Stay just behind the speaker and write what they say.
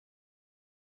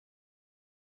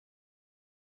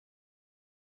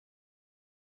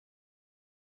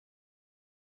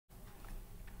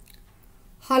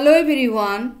Hello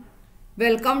everyone,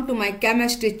 welcome to my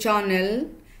chemistry channel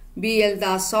BL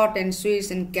Das Short and Sweets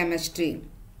in Chemistry.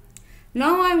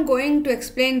 Now I am going to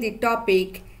explain the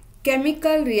topic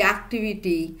chemical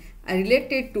reactivity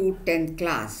related to 10th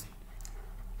class.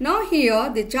 Now here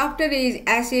the chapter is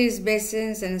acids,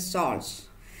 bases and salts.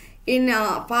 In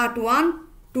part 1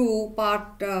 to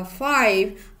part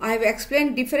 5 I have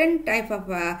explained different type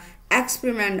of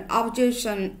experiment,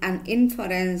 observation and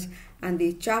inference, and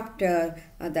the chapter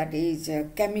that is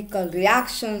chemical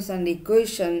reactions and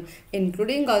equation,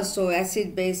 including also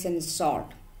acid, base and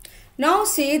salt. Now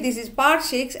see, this is part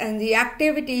 6 and the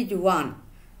activity is 1.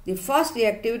 The first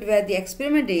reactivity where the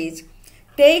experiment is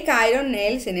take iron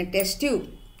nails in a test tube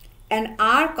and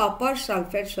R copper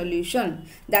sulfate solution.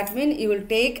 That means you will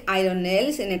take iron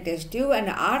nails in a test tube and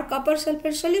R copper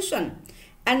sulfate solution.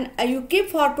 And you keep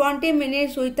for 20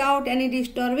 minutes without any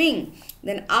disturbing.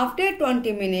 Then after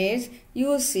 20 minutes,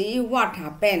 you see what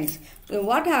happens. So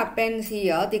what happens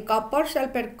here, the copper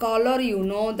sulfate color you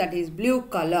know that is blue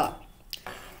color.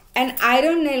 And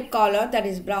iron nail color that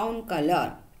is brown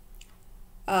color.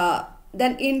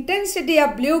 Then intensity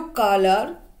of blue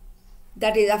color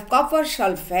that is of copper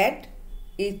sulfate,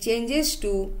 it changes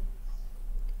to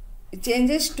the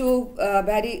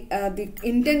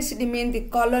intensity means the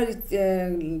color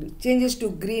changes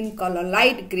to green color,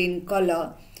 light green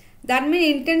color. That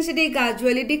means intensity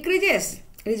gradually decreases.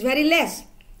 It is very less.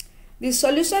 The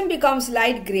solution becomes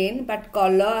light green, but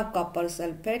color of copper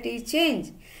sulfate is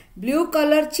changed. Blue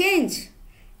color change,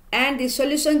 and the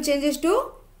solution changes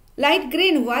to light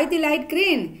green. Why the light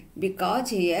green?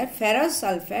 Because here ferrous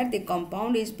sulfate, the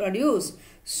compound is produced.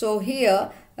 So here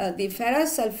the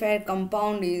ferrous sulfate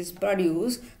compound is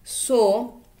produced.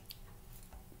 So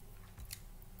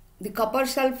the copper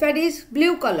sulfate is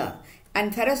blue color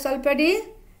and ferrous sulfate is,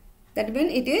 that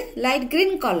means it is light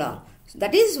green color. So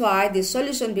that is why the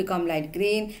solution become light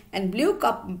green and blue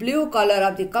color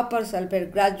of the copper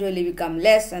sulfate gradually become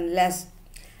less and less.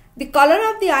 The color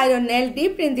of the iron nail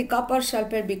dipped in the copper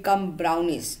sulfate become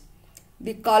brownish.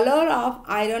 The color of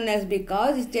iron nails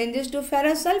because it changes to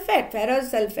ferrous sulfate.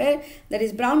 Ferrous sulfate, that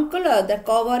is brown color. The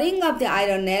covering of the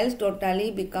iron nails totally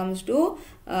becomes to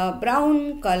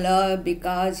brown color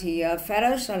because here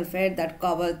ferrous sulfate that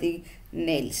covers the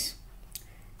nails.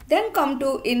 Then come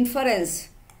to inference.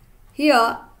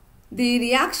 Here the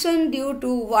reaction due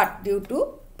to what? Due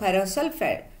to ferrous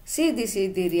sulfate. See, this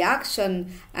is the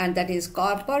reaction and that is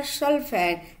copper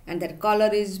sulfate and that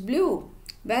color is blue.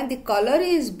 When the color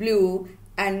is blue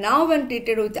and now when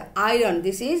treated with iron,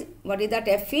 this is, what is that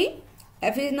Fe?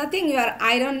 Fe is nothing, your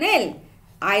iron nail.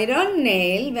 Iron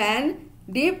nail when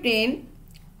dipped in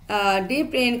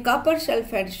copper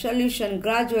sulfate solution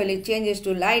gradually changes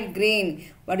to light green.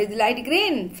 What is light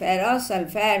green? Ferrous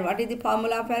sulfate. What is the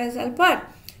formula of ferrous sulfate?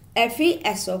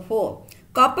 FeSO4.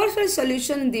 Copper sulfate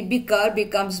solution in the beaker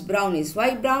becomes brownish.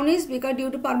 Why brownish? Because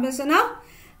due to formation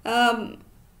of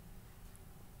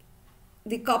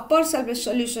the copper sulfate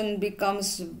solution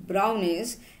becomes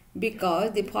brownish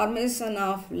because the formation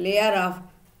of layer of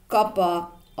copper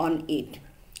on it.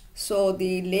 So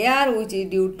the layer which is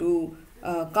due to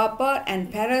copper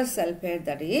and ferrous sulfate,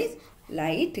 that is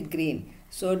light green.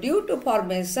 So due to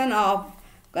formation of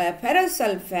ferrous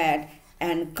sulfate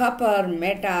and copper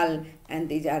metal, and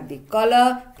these are the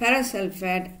color ferrous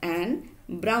sulfate and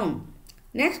brown.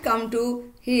 Next come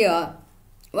to here.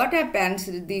 What happens?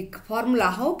 The formula.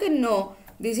 How can know?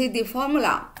 This is the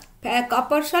formula.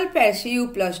 Copper sulfate Cu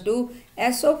plus 2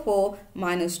 SO4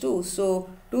 minus 2. So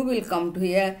 2 will come to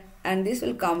here and this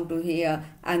will come to here,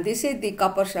 and this is the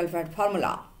copper sulfate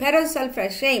formula. Ferrous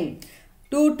sulfate same.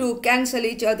 2 cancel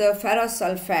each other. Ferrous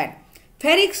sulfate.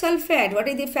 Ferric sulfate. What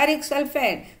is the ferric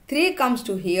sulfate? 3 comes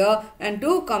to here and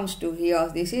 2 comes to here.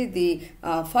 This is the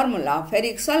formula.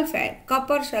 Ferric sulfate.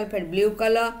 Copper sulfate blue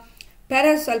color.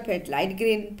 Ferrous sulfate light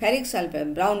green. Ferric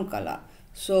sulfate brown color.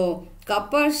 So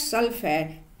copper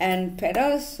sulfate and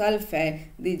ferrous sulfate,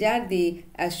 these are the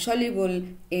soluble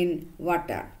in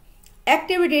water.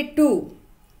 Activity 2.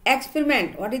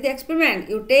 Experiment. What is the experiment?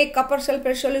 You take copper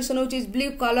sulfate solution which is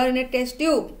blue color in a test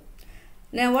tube.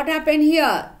 Now what happened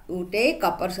here? You take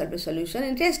copper sulfate solution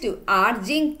in test tube or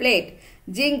zinc plate,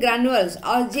 zinc granules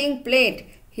or zinc plate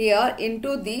here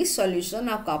into the solution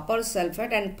of copper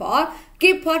sulfate and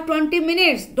keep for 20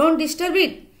 minutes. Don't disturb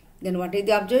it. Then what is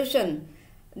the observation?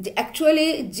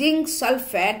 Actually zinc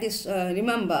sulfate, this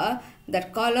remember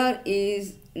that color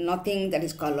is nothing, that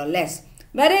is colorless.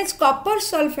 Whereas copper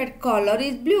sulfate color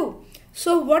is blue.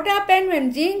 So what happened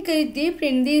when zinc is dipped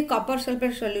in the copper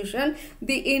sulfate solution?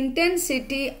 The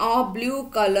intensity of blue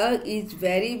color is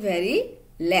very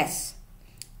less.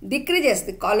 Decreases.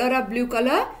 The color of blue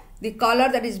color the color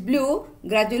that is blue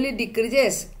gradually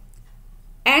decreases.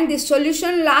 And the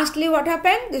solution, lastly what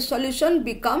happened? The solution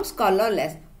becomes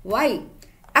colorless. Why?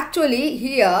 Actually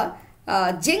here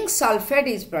zinc sulfate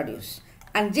is produced.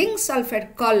 And zinc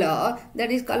sulfate color,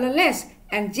 that is colorless.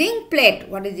 And zinc plate,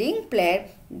 what is zinc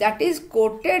plate? That is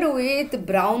coated with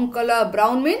brown color.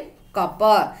 Brown means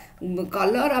copper.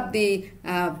 Color of the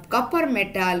copper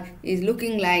metal is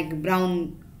looking like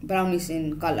brownish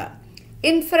in color.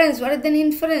 Inference, what is an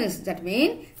inference? That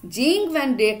means zinc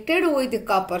when reacted with the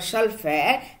copper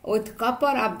sulfate, with copper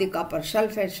of the copper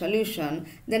sulfate solution,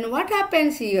 then what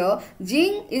happens here?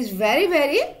 Zinc is very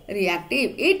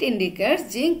reactive. It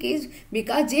indicates zinc is,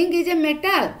 because zinc is a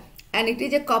metal and it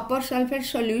is a copper sulfate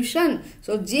solution.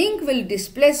 So zinc will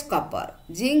displace copper.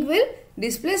 Zinc will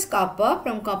displace copper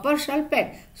from copper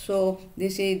sulfate. So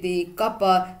this is the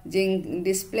copper, zinc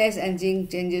displace and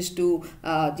zinc changes to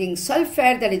zinc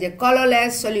sulfate, that is a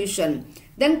colorless solution.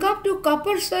 Then come to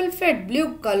copper sulfate,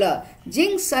 blue color.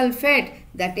 Zinc sulfate,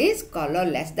 that is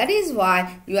colorless. That is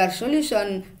why your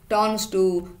solution turns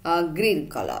to green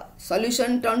color.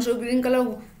 Solution turns to green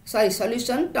color.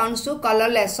 Solution turns to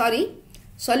colorless.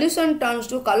 Solution turns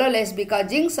to colorless because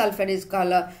zinc sulfate is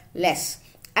colorless.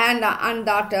 And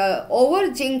that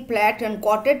over zinc plate and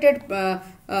coated that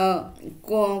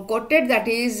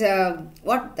is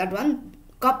what that one?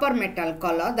 Copper metal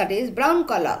color, that is brown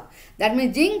color. That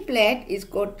means zinc plate is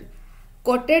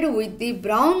coated with the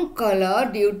brown color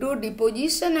due to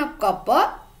deposition of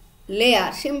copper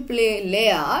layer, simply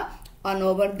layer on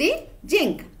over the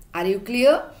zinc. Are you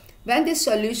clear? When the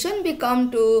solution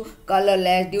become to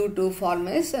colorless due to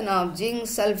formation of zinc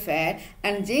sulfate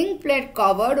and zinc plate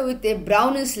covered with a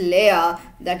brownish layer,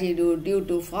 that is due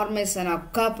to formation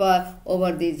of copper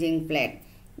over the zinc plate.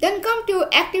 Then come to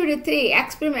activity 3,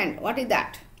 experiment. What is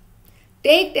that?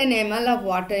 Take 10 ml of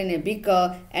water in a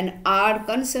beaker and add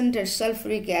concentrated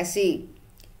sulfuric acid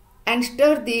and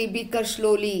stir the beaker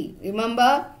slowly.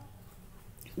 Remember,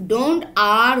 don't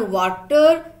add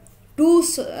water to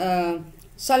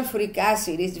sulfuric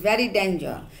acid. Is very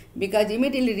dangerous because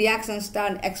immediately reaction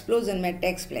start, explosion may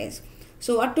take place.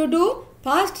 So what to do?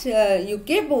 First you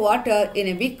keep water in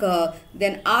a beaker,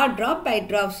 then add drop by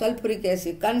drop sulfuric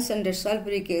acid, concentrated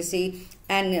sulfuric acid,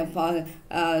 and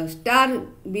stir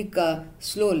beaker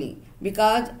slowly,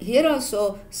 because here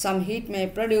also some heat may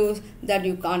produce that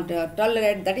you can't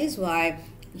tolerate. That is why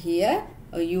here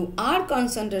you add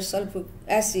concentrated sulfuric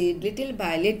acid little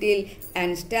by little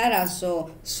and stir also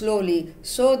slowly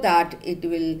so that it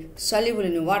will soluble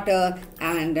in water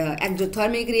and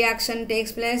exothermic reaction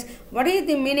takes place. What is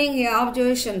the meaning here?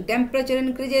 Observation, temperature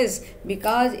increases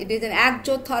because it is an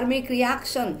exothermic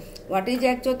reaction. What is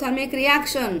exothermic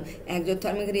reaction?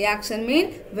 Exothermic reaction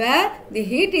means where the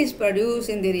heat is produced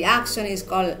in the reaction is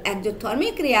called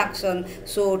exothermic reaction.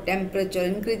 So temperature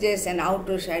increases and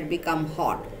outer side become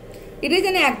hot. It is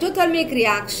an exothermic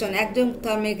reaction.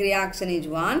 Exothermic reaction is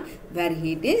one where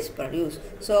heat is produced.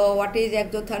 So what is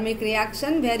exothermic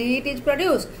reaction? Where heat is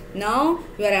produced. Now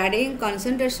you are adding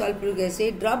concentrated sulfuric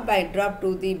acid drop by drop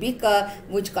to the beaker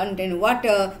which contain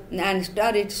water and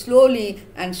stir it slowly,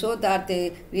 and so that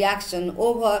the reaction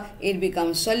over it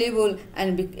becomes soluble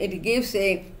and it gives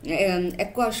a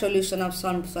aqueous solution of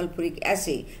some sulfuric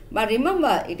acid. But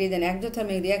remember, it is an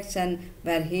exothermic reaction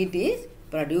where heat is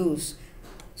produced.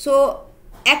 So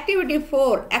activity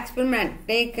 4, experiment.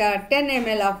 Take 10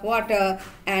 ml of water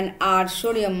and add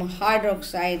sodium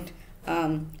hydroxide.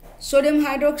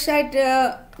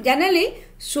 Generally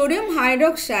sodium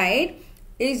hydroxide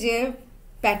is a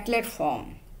platelet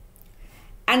form.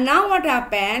 And now what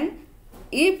happens,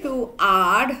 if you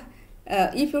add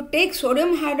if you take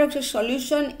sodium hydroxide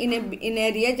solution in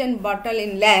a reagent bottle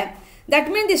in lab, that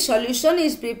means the solution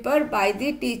is prepared by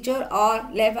the teacher or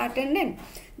lab attendant.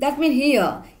 That means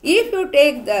here, if you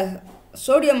take the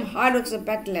sodium hydroxide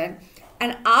platelet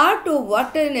and add to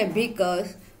water in a beaker,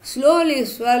 slowly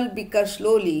swirl beaker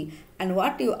slowly, and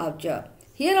what you observe?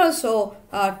 Here also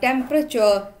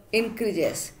temperature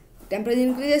increases. Temperature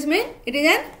increases means it is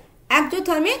an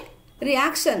exothermic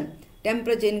reaction.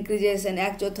 Temperature increases an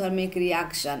exothermic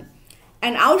reaction.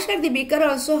 And outside the beaker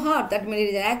also hot. That means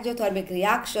it is an exothermic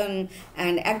reaction.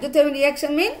 And exothermic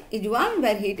reaction means is one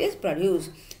where heat is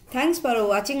produced. Thanks for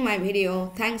watching my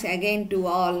video. Thanks again to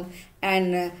all.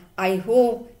 And I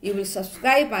hope you will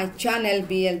subscribe my channel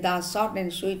BL Das Short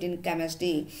and Sweet in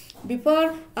Chemistry.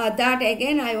 Before that,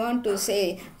 again I want to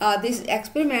say this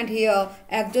experiment here,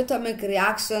 exothermic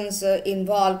reactions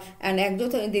involved, and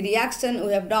the reaction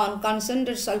we have done,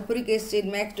 concentrated sulfuric acid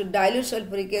mixed to dilute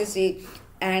sulfuric acid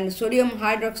and sodium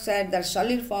hydroxide, that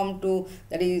solid form too,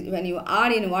 that is when you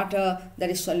are in water, that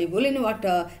is soluble in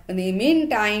water. In the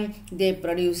meantime, they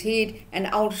produce heat, and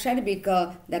outside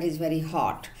beaker, that is very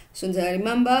hot. So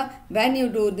remember, when you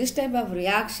do this type of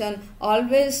reaction,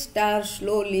 always stir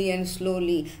slowly and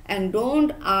slowly, and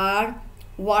don't add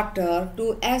water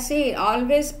to acid.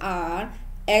 Always add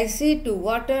acid to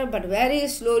water, but very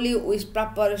slowly with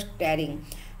proper stirring.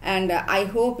 And I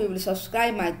hope you will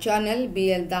subscribe my channel,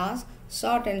 BL Das,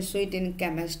 Short and Sweet in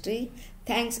Chemistry.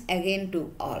 Thanks again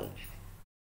to all.